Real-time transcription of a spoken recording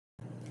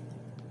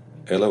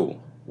Hello,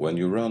 when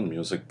you run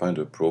Music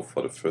Binder Pro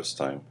for the first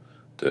time,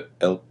 the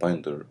Help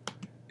binder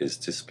is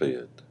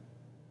displayed.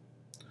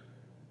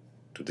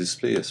 To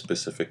display a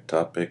specific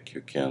topic,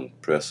 you can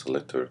press a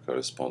letter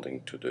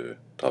corresponding to the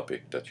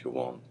topic that you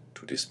want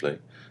to display.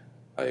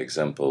 By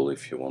example,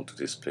 if you want to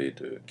display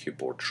the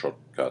keyboard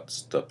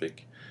shortcuts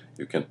topic,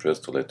 you can press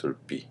the letter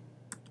P,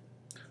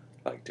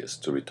 like this.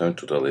 To return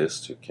to the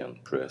list, you can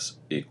press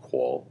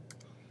equal.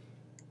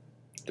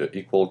 The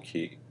equal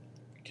key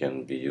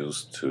can be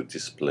used to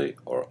display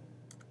or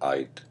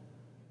hide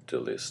the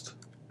list.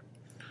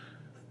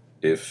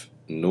 If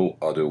no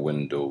other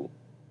window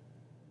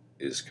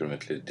is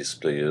currently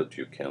displayed,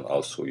 you can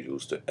also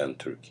use the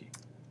Enter key,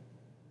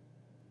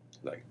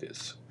 like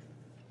this.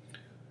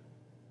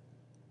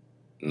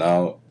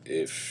 Now,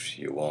 if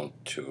you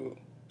want to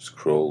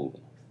scroll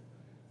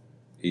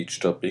each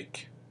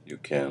topic, you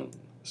can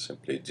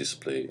simply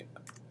display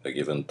a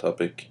given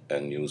topic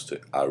and use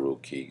the arrow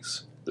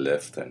keys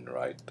left and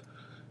right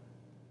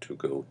to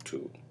go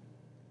to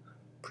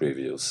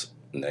previous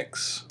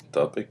next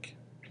topic.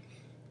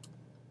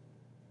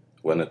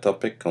 When a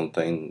topic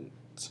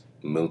contains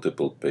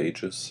multiple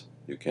pages,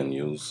 you can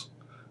use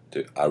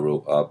the arrow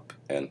up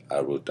and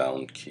arrow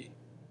down key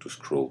to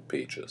scroll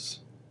pages.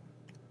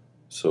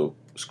 So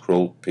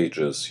scroll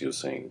pages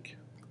using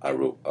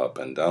arrow up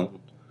and down,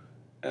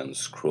 and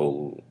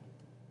scroll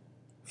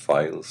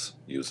files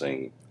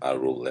using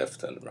arrow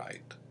left and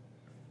right.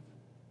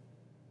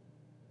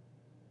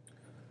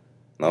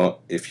 Now,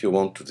 if you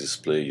want to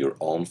display your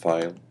own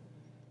file,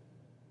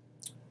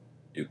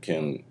 you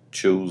can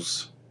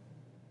choose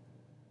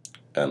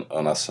an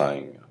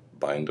unassigned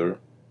binder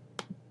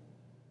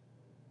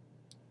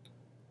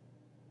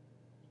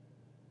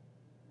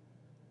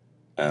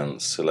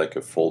and select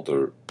a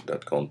folder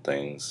that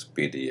contains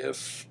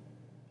PDF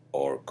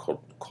or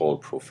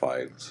CorelDRAW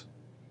files.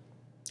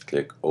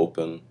 Click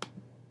Open,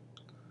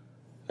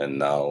 and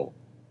now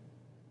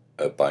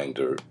a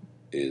binder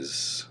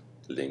is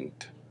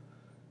linked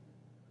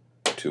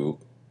to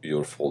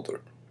your folder.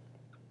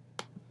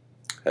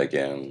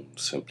 Again,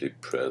 simply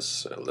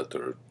press a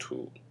letter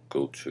to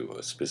go to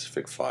a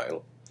specific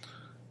file,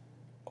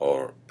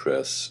 or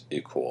press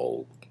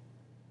equal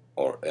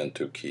or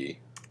Enter key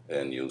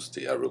and use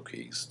the arrow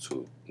keys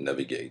to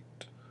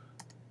navigate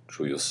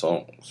through your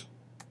songs.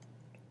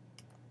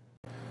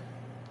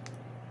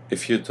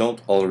 If you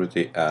don't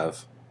already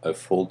have a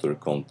folder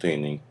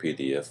containing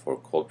PDF or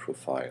CorelDRAW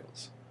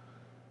files,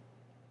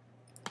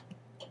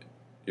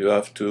 you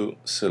have to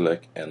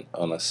select an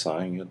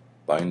unassigned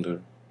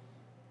binder,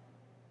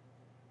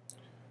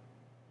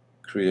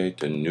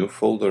 create a new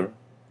folder,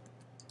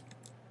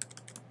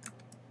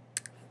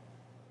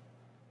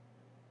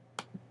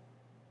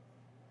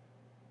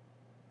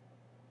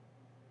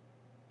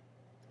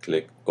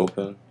 click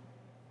Open,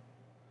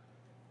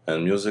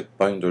 and Music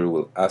Binder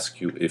will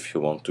ask you if you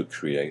want to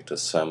create a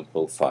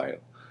sample file.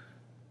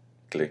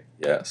 Click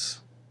Yes.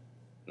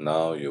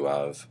 Now you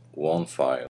have one file